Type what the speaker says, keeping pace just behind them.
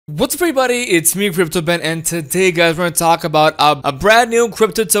What's up everybody, it's me CryptoBen, and today guys we're going to talk about a brand new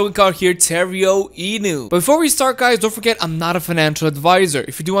crypto token called here, Tairyo Inu. But before we start guys, don't forget I'm not a financial advisor.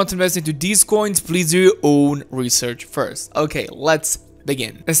 If you do want to invest into these coins, please do your own research first. Okay, let's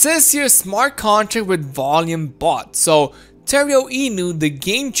begin. It says here smart contract with volume bot. So Tairyo Inu, the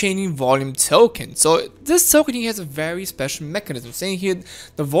game-changing volume token. So this token here has a very special mechanism. Saying here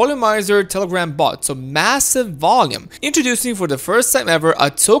the volumizer telegram bot. So massive volume. Introducing for the first time ever a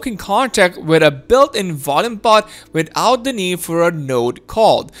token contract with a built-in volume bot without the need for a node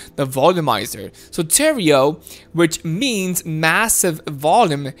called the volumizer. So Tairyo, which means massive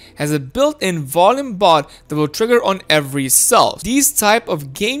volume, has a built-in volume bot that will trigger on every cell. These type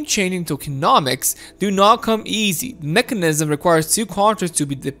of game-changing tokenomics do not come easy. The mechanism requires two contracts to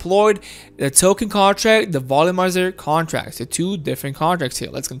be deployed: the token contract, the volumizer contract. So two different contracts here.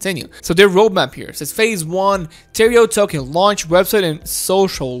 Let's continue. So their roadmap here says phase 1, Tairyo token launch, website and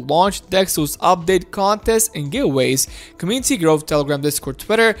social launch, DEX tools update, contests and giveaways, community growth, Telegram, Discord,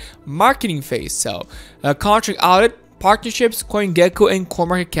 Twitter, marketing phase. So contract audit, partnerships, CoinGecko and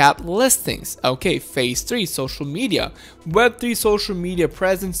CoinMarketCap listings. Okay, phase 3, social media, Web3 social media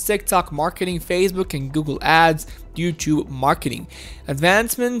presence, TikTok marketing, Facebook and Google ads, YouTube marketing,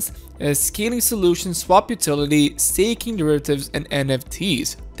 advancements, scaling solutions, swap utility, staking derivatives and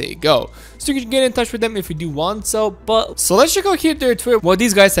NFTs. There you go. So you can get in touch with them if you do want so. So let's check out here their Twitter what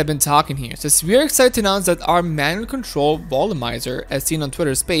these guys have been talking here. So we are excited to announce that our manual control volumizer, as seen on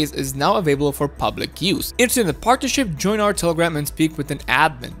Twitter Space, is now available for public use. Interested in the partnership? Join our Telegram and speak with an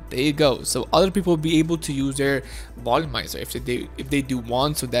admin. There you go. So other people will be able to use their volumizer if they do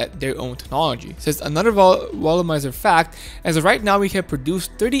want, so that their own technology. It says another volumizer fact: as of right now, we have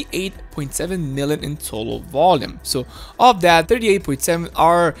produced 38.7 million in total volume. So of that 38.7,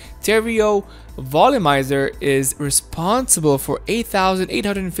 our Tairyo volumizer is responsible for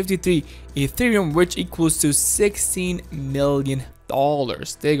 8,853 Ethereum, which equals to $16 million.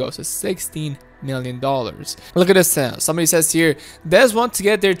 There you go. So $16 million. Look at this. Somebody says here, devs want to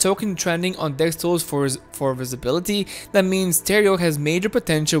get their token trending on DEX tools for visibility. That means Tairyo has major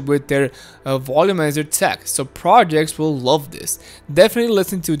potential with their volumizer tech. So projects will love this. Definitely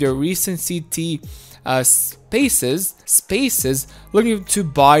listen to their recent CT spaces looking to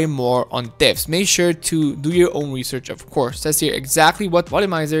buy more on devs. Make sure to do your own research, of course. It says here exactly what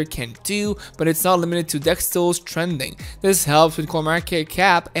volumizer can do, but it's not limited to DEX tools trending. This helps with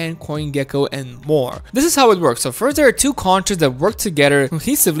CoinMarketCap and CoinGecko and more. This is how it works. So first, there are two contracts that work together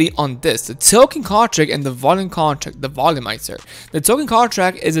cohesively on this: the token contract and the volume contract, the volumizer. The token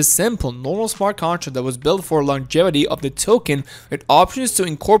contract is a simple, normal smart contract that was built for longevity of the token, with options to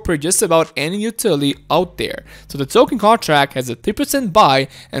incorporate just about any utility out there. So the token contract has a 3% buy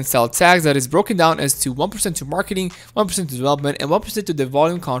and sell tax that is broken down as to 1% to marketing, 1% to development, and 1% to the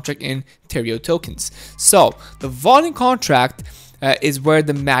volume contract in Tairyo tokens. So the volume contract is where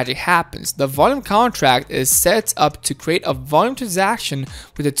the magic happens. The volume contract is set up to create a volume transaction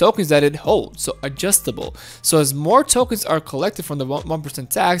with the tokens that it holds, so adjustable. So as more tokens are collected from the 1%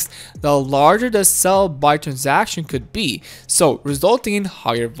 tax, the larger the sell buy transaction could be, so resulting in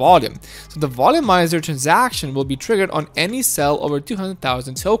higher volume. So the volumizer transaction will be triggered on any sell over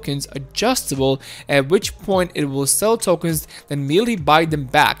 200,000 tokens, adjustable, at which point it will sell tokens then immediately buy them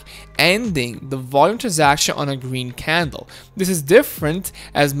back, ending the volume transaction on a green candle. This is different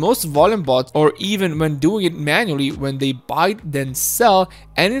as most volume bots, or even when doing it manually, when they buy then sell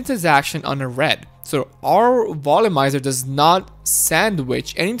any transaction on a red. So our volumizer does not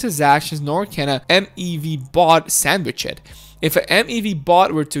sandwich any transactions, nor can a MEV bot sandwich it. If an MEV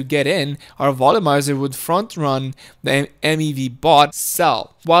bot were to get in, our volumizer would front run the MEV bot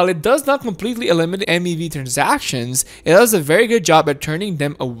sell. While it does not completely eliminate MEV transactions, it does a very good job at turning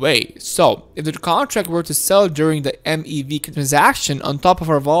them away. So if the contract were to sell during the MEV transaction on top of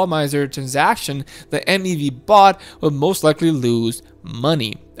our volumizer transaction, the MEV bot would most likely lose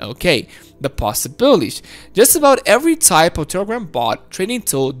money. Okay, the possibilities. Just about every type of Telegram bot, trading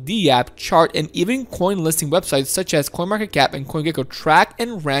tool, DApp, chart, and even coin listing websites such as CoinMarketCap and CoinGecko track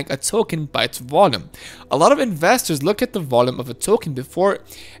and rank a token by its volume. A lot of investors look at the volume of a token before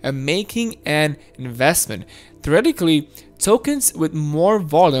making an investment. Theoretically, tokens with more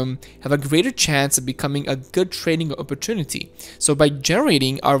volume have a greater chance of becoming a good trading opportunity. So by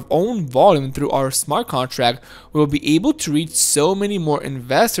generating our own volume through our smart contract, we will be able to reach so many more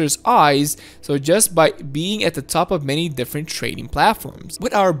investors' eyes, so just by being at the top of many different trading platforms.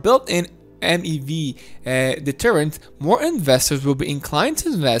 With our built-in MEV deterrent, more investors will be inclined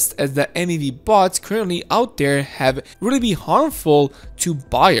to invest, as the MEV bots currently out there have really been harmful to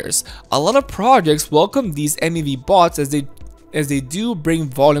buyers. A lot of projects welcome these MEV bots as they as they do bring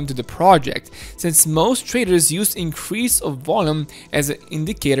volume to the project, since most traders use increase of volume as an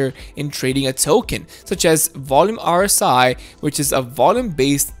indicator in trading a token, such as volume RSI, which is a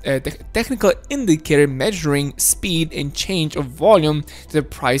volume-based technical indicator measuring speed and change of volume to the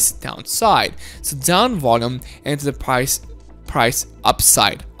price downside, so down volume, and to the price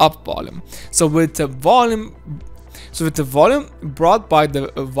upside, up volume. So with the volume brought by the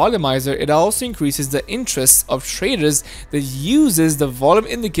volumizer, it also increases the interest of traders that uses the volume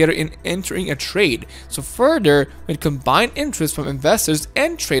indicator in entering a trade. So further, with combined interest from investors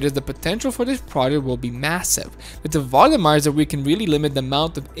and traders, the potential for this project will be massive. With the volumizer, we can really limit the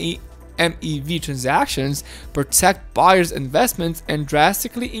amount of MEV transactions, protect buyers' investments, and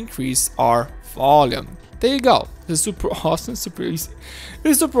drastically increase our volume. There you go. This is super awesome, super easy.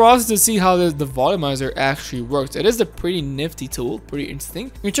 It's super awesome to see how the volumizer actually works. It is a pretty nifty tool, pretty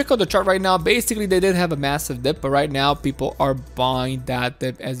interesting. You check out the chart right now. Basically, they did have a massive dip, but right now people are buying that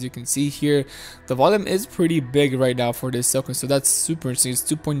dip. As you can see here, the volume is pretty big right now for this token, so that's super interesting. It's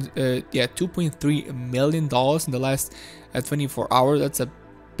 $2.3 million in the last 24 hours. That's a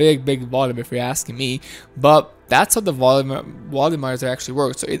big volume if you're asking me, but that's how the volumizer actually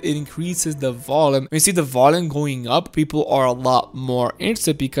works. So it increases the volume. When you see the volume going up, people are a lot more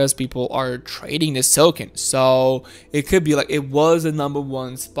interested because people are trading this token. So it could be like it was the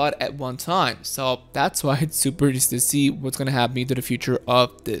 #1 spot at one time. So that's why it's super interesting to see what's going to happen into the future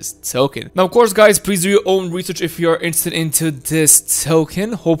of this token. Now, of course, guys, please do your own research if you're interested into this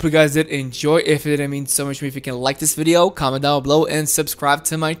token. Hope you guys did enjoy. If it did, it means so much to me. If you can like this video, comment down below, and subscribe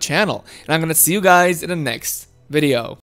to my channel. And I'm going to see you guys in the next video.